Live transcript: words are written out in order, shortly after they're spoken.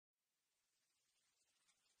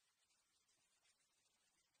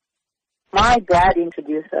My dad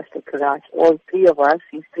introduced us to karate, all three of us,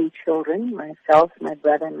 his three children, myself, my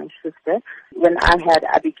brother, and my sister. When I had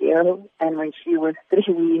Abigail, and when she was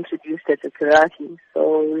 3, we introduced her to karate.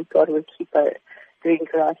 So we thought we'd keep her doing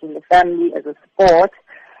karate in the family as a sport.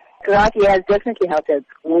 Karate has definitely helped her at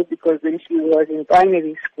school, because when she was in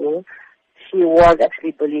primary school, she was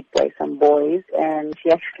actually bullied by some boys, and she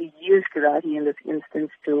actually used karate in this instance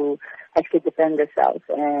to actually defend herself.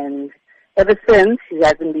 And ever since, she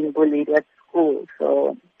hasn't been bullied at school,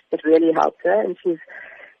 so it really helped her. And she's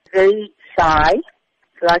very shy.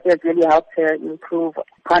 Karate has really helped her improve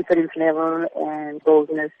confidence level and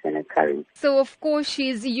boldness and courage. So, of course,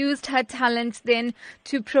 she's used her talents then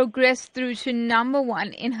to progress through to number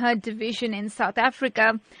 1 in her division in South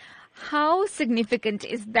Africa. How significant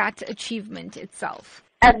is that achievement itself?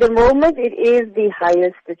 At the moment, it is the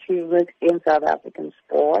highest achievement in South African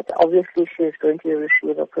sport. Obviously, she is going to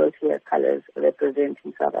receive a Croatia colors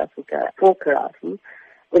representing South Africa for karate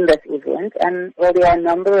in this event. And there are a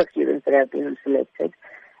number of students that have been selected,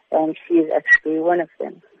 and she is actually one of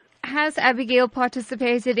them. Has Abigail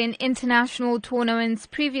participated in international tournaments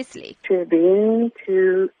previously? She's been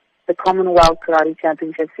to the Commonwealth Karate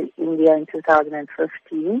Championships in India in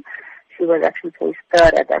 2015. She was actually placed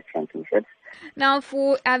 3rd at that championship. Now,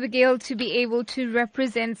 for Abigail to be able to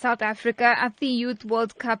represent South Africa at the Youth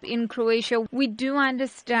World Cup in Croatia, we do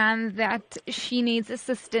understand that she needs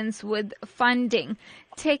assistance with funding.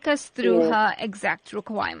 Take us through her exact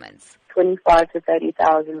requirements. 25 to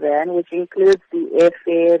 30,000 rand, which includes the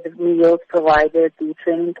airfare, the meals provided, the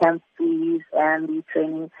training camp fees, and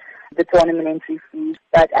the tournament entry fees.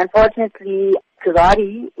 But unfortunately,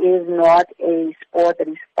 karate is not a sport that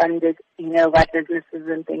is funded, by businesses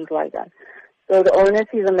and things like that. So the onus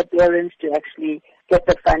is on the parents to actually get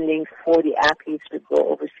the funding for the athletes to go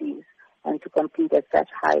overseas and to compete at such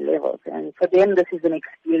high levels. And for them, this is an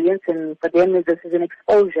experience, and for them, this is an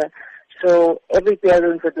exposure. So every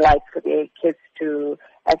parent would like for their kids to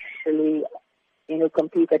actually,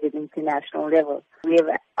 compete at an international level. We have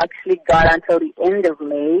actually got until the end of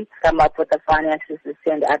May to come up with the finances to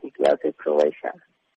send Abigail to Croatia.